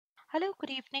Hello, good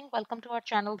evening. Welcome to our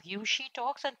channel Yushi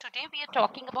Talks. And today we are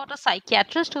talking about a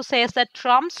psychiatrist who says that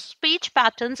Trump's speech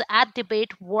patterns at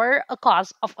debate were a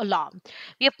cause of alarm.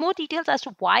 We have more details as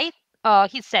to why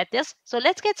he said this. So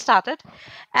let's get started.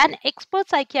 An expert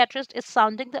psychiatrist is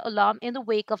sounding the alarm in the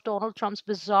wake of Donald Trump's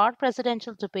bizarre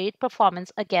presidential debate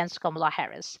performance against Kamala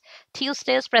Harris.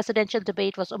 Tuesday's presidential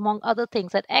debate was, among other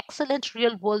things, an excellent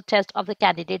real world test of the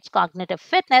candidate's cognitive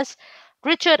fitness.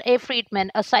 Richard A.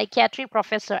 Friedman, a psychiatry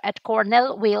professor at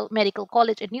Cornell Whale Medical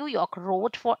College in New York,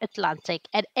 wrote for Atlantic,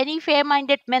 and any fair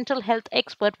minded mental health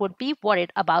expert would be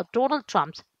worried about Donald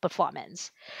Trump's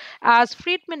performance. As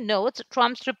Friedman notes,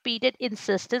 Trump's repeated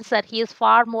insistence that he is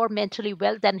far more mentally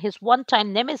well than his one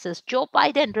time nemesis, Joe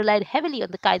Biden, relied heavily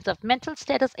on the kinds of mental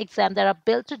status exams that are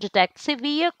built to detect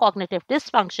severe cognitive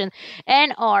dysfunction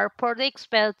and are, per the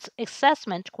expert's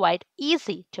assessment, quite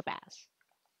easy to pass.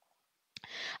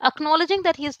 Acknowledging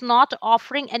that he is not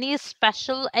offering any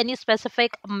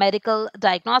specific medical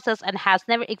diagnosis and has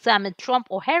never examined Trump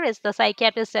or Harris, the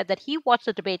psychiatrist said that he watched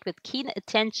the debate with keen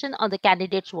attention on the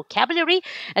candidates' vocabulary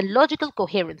and logical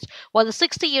coherence. While the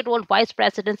 60-year-old vice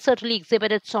president certainly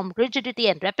exhibited some rigidity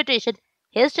and repetition,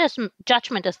 his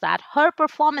judgment is that her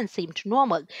performance seemed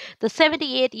normal. The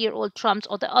 78-year-old Trump's,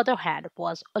 on the other hand,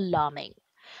 was alarming.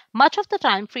 Much of the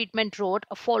time, Friedman wrote,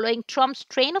 following Trump's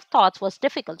train of thoughts was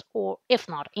difficult or, if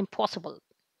not, impossible.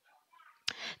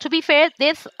 To be fair,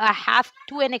 this has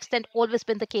to an extent always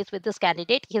been the case with this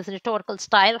candidate. His rhetorical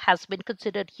style has been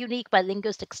considered unique by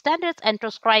linguistic standards, and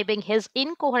transcribing his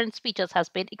incoherent speeches has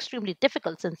been extremely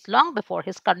difficult since long before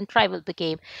his current rival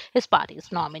became his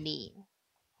party's nominee.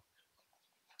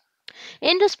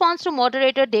 In response to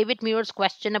moderator David Muir's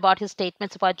question about his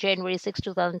statements about January 6,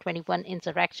 2021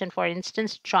 insurrection, for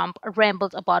instance, Trump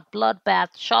rambles about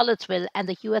bloodbath, Charlottesville, and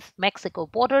the US Mexico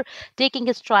border, taking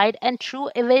his tried and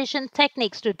true evasion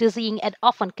techniques to dizzying and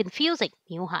often confusing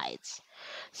new heights.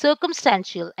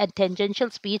 Circumstantial and tangential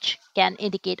speech can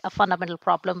indicate a fundamental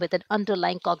problem with an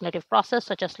underlying cognitive process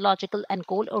such as logical and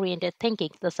goal oriented thinking,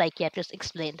 the psychiatrist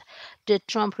explained. Did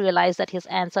Trump realize that his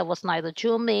answer was neither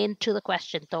germane to the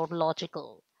question nor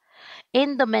logical?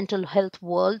 In the mental health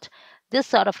world, this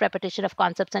sort of repetition of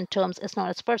concepts and terms is known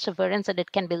as perseverance, and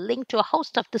it can be linked to a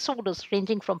host of disorders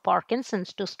ranging from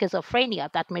Parkinson's to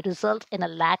schizophrenia that may result in a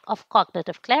lack of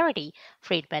cognitive clarity,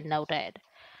 Friedman noted.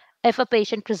 If a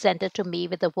patient presented to me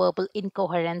with a verbal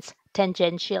incoherence,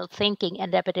 tangential thinking,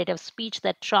 and repetitive speech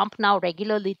that Trump now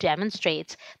regularly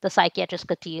demonstrates, the psychiatrist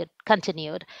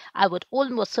continued, I would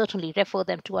almost certainly refer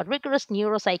them to a rigorous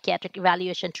neuropsychiatric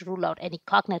evaluation to rule out any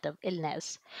cognitive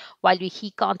illness. While he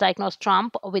can't diagnose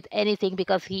Trump with anything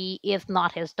because he is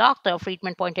not his doctor,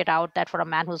 Friedman pointed out that for a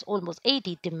man who's almost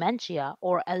 80, dementia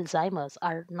or Alzheimer's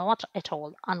are not at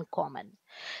all uncommon.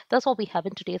 That's all we have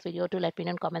in today's video. Do let me know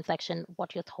in the comment section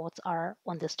what your thoughts are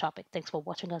on this topic. Thanks for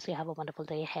watching us. You have a wonderful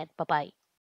day ahead. Bye bye.